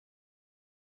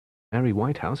Mary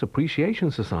Whitehouse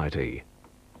Appreciation Society.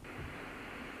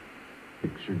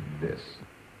 Picture this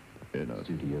in a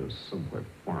studio somewhere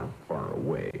far, far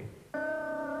away.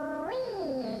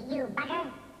 You bugger!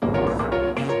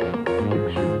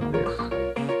 Picture this.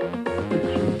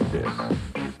 Picture this.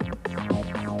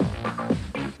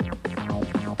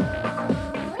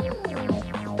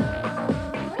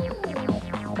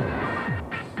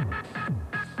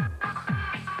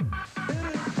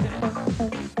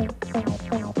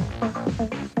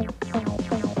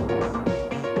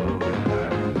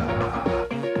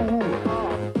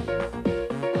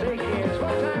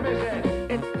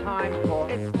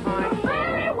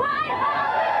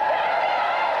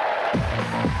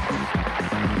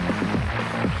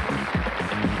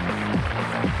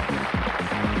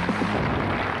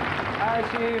 As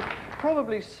you've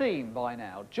probably seen by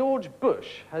now, George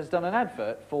Bush has done an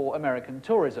advert for American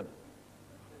tourism.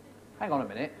 Hang on a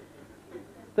minute.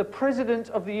 The President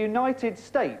of the United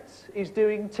States is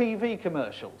doing TV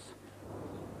commercials.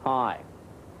 Hi.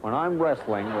 When I'm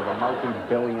wrestling with a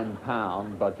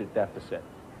multi-billion-pound budget deficit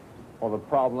or the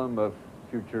problem of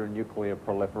future nuclear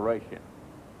proliferation,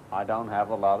 I don't have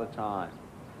a lot of time.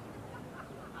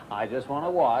 I just want to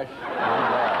wash my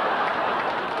balls.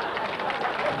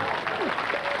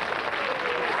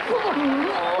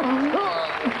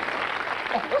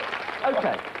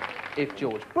 OK, if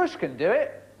George Bush can do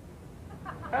it...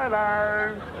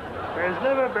 Hello! There's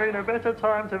never been a better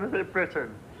time to visit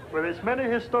Britain. With its many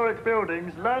historic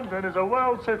buildings, London is a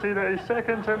world city that is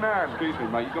second to none. Excuse me,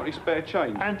 mate, you got any spare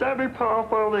change? And don't be put off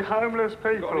by all the homeless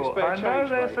people. I know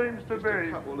there seems to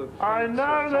be. I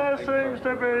know there seems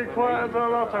to be quite a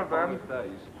lot of them.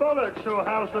 Bollocks, your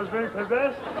house has been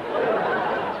possessed.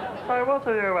 So what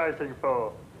are you waiting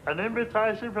for? An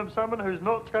invitation from someone who's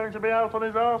not going to be out on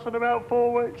his arse in about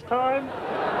 4 weeks' time?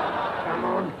 Come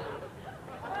on.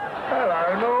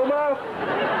 Hello, Norma.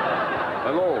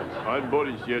 Hello, I'm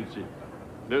Boriz Yeltzin.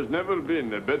 There's never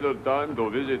been a better time to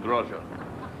visit Russia.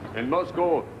 In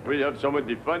Moscow, we have some of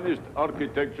the finest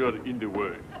architecture in the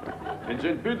world. In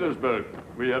St. Petersburg,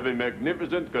 we have a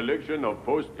magnificent collection of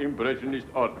post-impressionist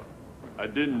art.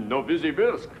 And in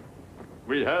Novosibirsk,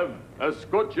 we have a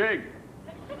Scotch egg.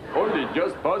 Only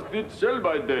just past its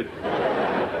sell-by date.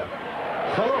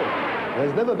 Hello.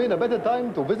 There's never been a better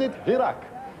time to visit Iraq.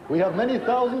 We have many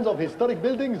thousands of historic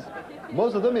buildings,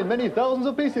 most of them in many thousands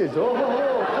of pieces. Oh,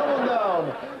 come on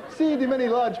down. See the many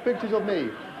large pictures of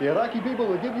me. The Iraqi people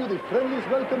will give you the friendliest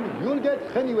welcome you'll get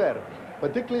anywhere,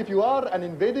 particularly if you are an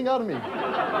invading army.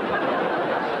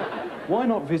 Why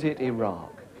not visit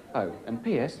Iraq? Oh, and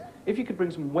P.S., if you could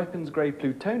bring some weapons-grade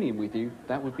plutonium with you,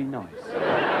 that would be nice.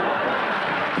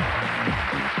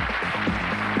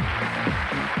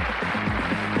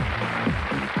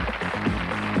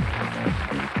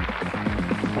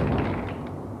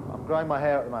 Growing my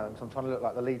hair at the moment, so I'm trying to look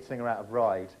like the lead singer out of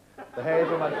Ride. The hair's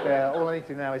almost there. All I need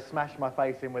to do now is smash my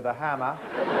face in with a hammer.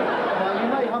 Now, you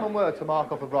may hum and word to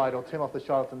Mark off of Ride or Tim off the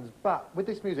Charlatans, but with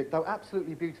this music, though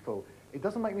absolutely beautiful, it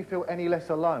doesn't make me feel any less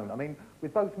alone. I mean,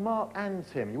 with both Mark and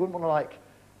Tim, you wouldn't want to, like,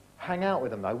 hang out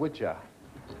with them, though, would you?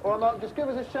 All right, Mark, just give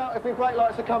us a shout if the brake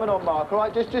lights are coming on, Mark, all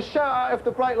right? Just shout out if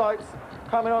the brake lights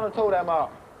coming on at all there,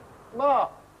 Mark.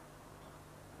 Mark!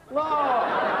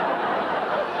 Mark!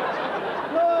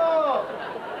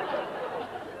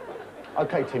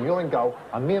 OK, Tim, you're in goal,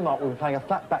 and me and Mark will be playing a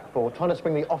flat back four, trying to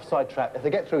spring the offside trap. If they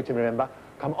get through, Tim, remember,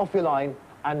 come off your line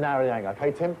and narrow the angle.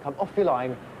 OK, Tim? Come off your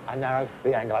line and narrow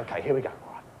the angle. OK, here we go.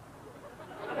 All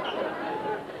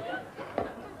right.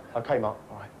 OK, Mark.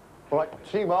 All right. All right,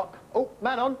 to you, Mark. Oh,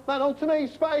 man on, to me,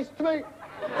 space, to me.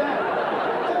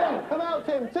 Tim, come out,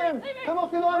 Tim, Tim. Come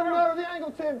off your line and narrow the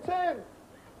angle, Tim, Tim.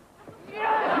 Tim.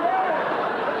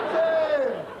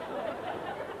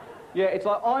 Yeah, it's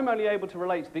like I'm only able to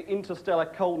relate to the interstellar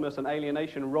coldness and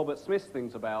alienation Robert Smith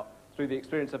thinks about through the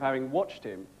experience of having watched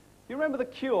him. You remember The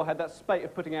Cure had that spate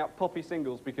of putting out poppy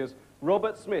singles because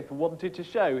Robert Smith wanted to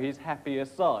show his happier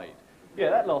side.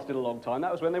 Yeah, that lasted a long time.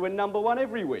 That was when they were #1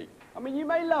 every week. I mean, you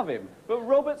may love him, but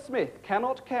Robert Smith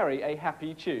cannot carry a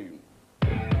happy tune. I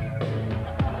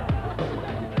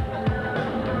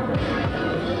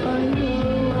know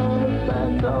a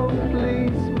bad old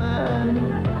policeman.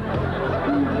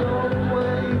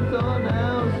 On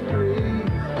our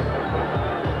streets,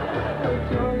 a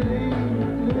jolly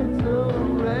little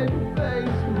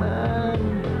red-faced man,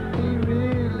 he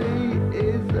really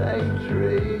is a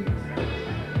treat.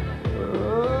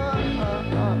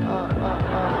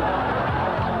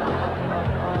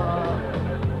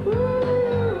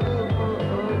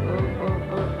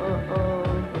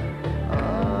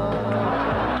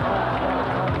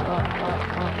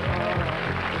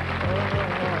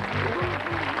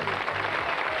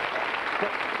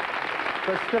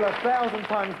 But still 1,000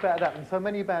 times better that than so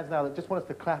many bands now that just want us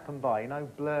to clap and buy. You know,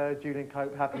 Blur, Julian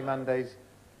Cope, Happy Mondays.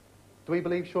 Do we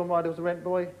believe Shaun Ryder was a rent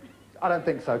boy? I don't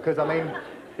think so, because, I mean,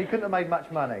 he couldn't have made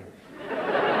much money.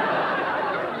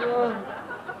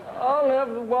 I'll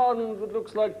have the one that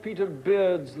looks like Peter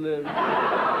Beardsley.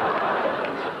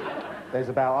 There's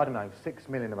about, I don't know, 6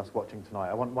 million of us watching tonight.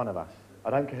 I want one of us,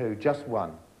 I don't care who, just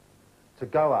one, to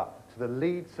go up to the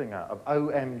lead singer of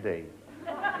OMD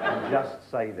and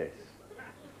just say this.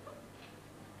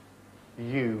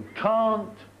 You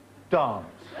can't dance.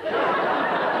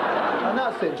 And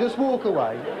that's it, just walk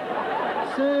away.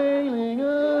 Sailing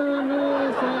over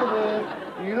the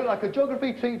silver. You look like a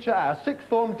geography teacher at a sixth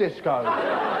form disco.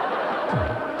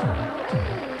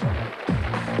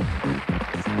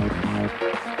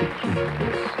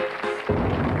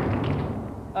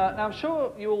 Now, I'm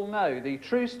sure you all know the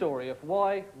true story of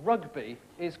why rugby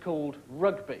is called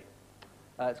rugby.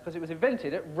 It's because it was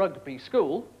invented at Rugby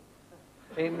School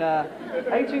in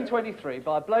 1823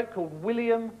 by a bloke called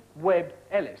William Webb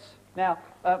Ellis. Now,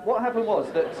 what happened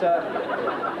was that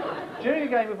during a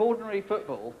game of ordinary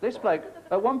football, this bloke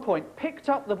at one point picked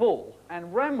up the ball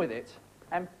and ran with it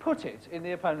and put it in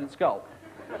the opponent's goal.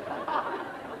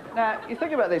 Now, you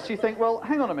think about this, you think, well,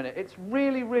 hang on a minute, it's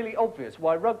really, really obvious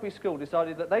why Rugby School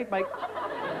decided that they'd make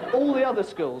all the other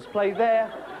schools play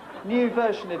their new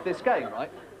version of this game,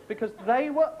 right? Because they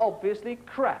were obviously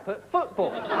crap at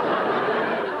football.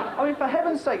 I mean, for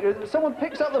heaven's sake, someone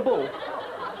picks up the ball,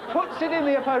 puts it in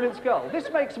the opponent's goal. This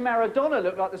makes Maradona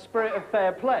look like the spirit of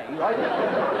fair play, right?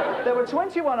 There were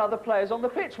 21 other players on the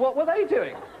pitch. What were they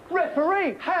doing?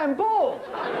 Referee, handball!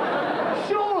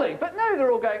 Surely. But no,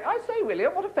 they're all going, I say,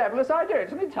 William, what a fabulous idea.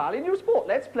 It's an entirely new sport.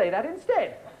 Let's play that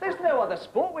instead. There's no other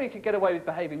sport where you could get away with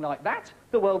behaving like that.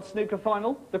 The World Snooker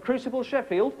Final, the Crucible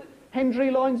Sheffield.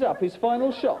 Hendry lines up his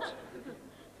final shot.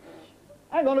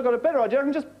 Hang on, I've got a better idea. I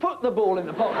can just put the ball in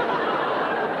the pocket.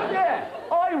 Yeah,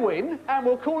 I win, and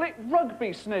we'll call it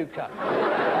rugby snooker.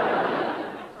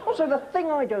 Also, the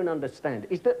thing I don't understand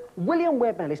is that William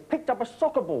Webb Ellis picked up a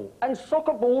soccer ball, and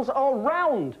soccer balls are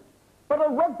round, but a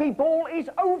rugby ball is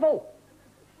oval.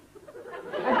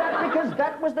 And that's because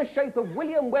that was the shape of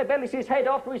William Webb Ellis's head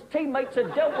after his teammates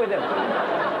had dealt with him.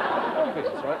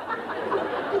 Obvious, right?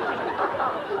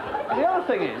 The other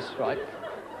thing is, right,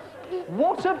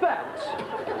 what about...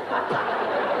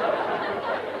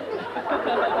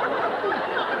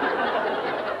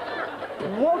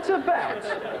 what about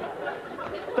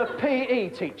the PE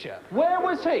teacher? Where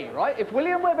was he, right? If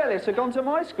William Webb Ellis had gone to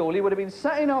my school, he would have been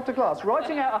sat in after class,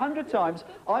 writing out 100 times,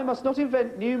 I must not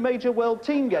invent new major world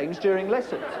team games during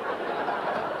lessons.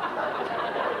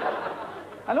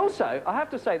 And also, I have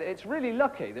to say that it's really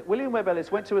lucky that William Webb Ellis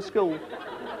went to a school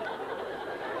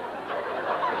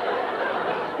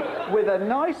with a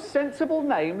nice, sensible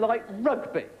name like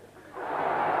Rugby.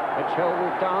 It's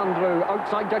held down through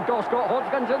outside the door. Scott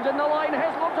Hodgkinson's in the line.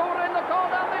 Heslop's over in the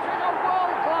corner. This is a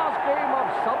world-class game of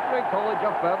Sudbury College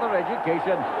of Further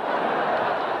Education.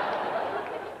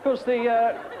 Of course,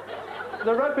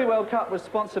 the Rugby World Cup was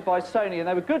sponsored by Sony, and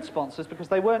they were good sponsors because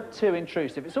they weren't too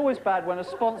intrusive. It's always bad when a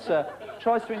sponsor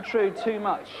tries to intrude too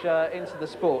much into the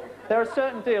sport. There are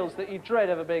certain deals that you dread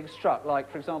ever being struck,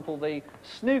 like, for example, the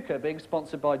snooker being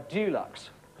sponsored by Dulux.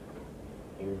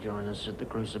 You join us at the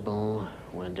Crucible,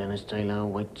 where Dennis Taylor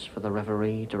waits for the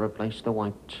referee to replace the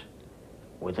white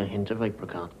with a hint of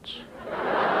apricot.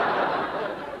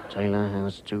 Taylor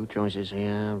has two choices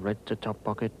here: red to top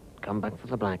pocket, come back for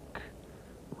the black;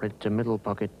 red to middle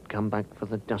pocket, come back for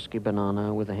the dusky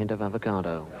banana with a hint of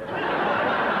avocado.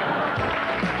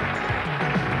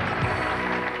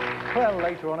 Well,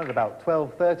 later on at about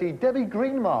 12:30, Debbie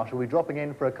Greenmarsh will be dropping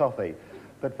in for a coffee.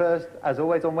 But first, as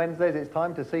always on Wednesdays, it's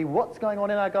time to see what's going on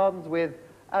in our gardens with,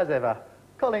 as ever,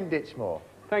 Colin Ditchmore.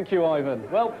 Thank you, Ivan.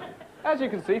 Well, as you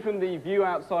can see from the view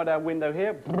outside our window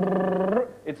here,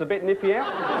 it's a bit nippy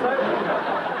out.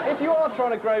 So, if you are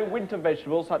trying to grow winter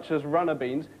vegetables such as runner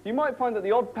beans, you might find that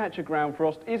the odd patch of ground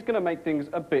frost is going to make things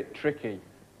a bit tricky.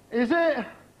 Is it?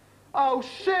 Oh,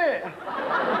 shit!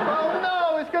 Oh,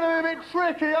 no, it's going to be a bit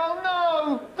tricky. Oh,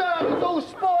 no! Damn, it's all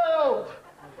spoiled!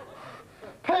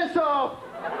 Piss off!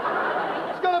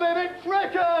 It's going to be a bit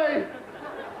tricky!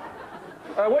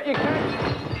 What you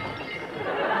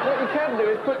can do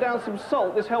is put down some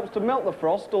salt. This helps to melt the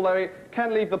frost, although it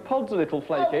can leave the pods a little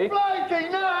flaky. Oh, flaky,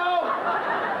 no!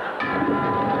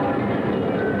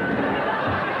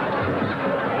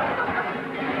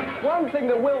 One thing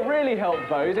that will really help,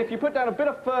 though, is if you put down a bit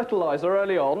of fertiliser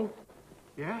early on.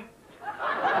 Yeah?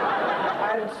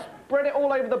 And spread it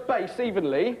all over the base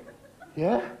evenly.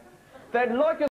 Yeah? Then, like a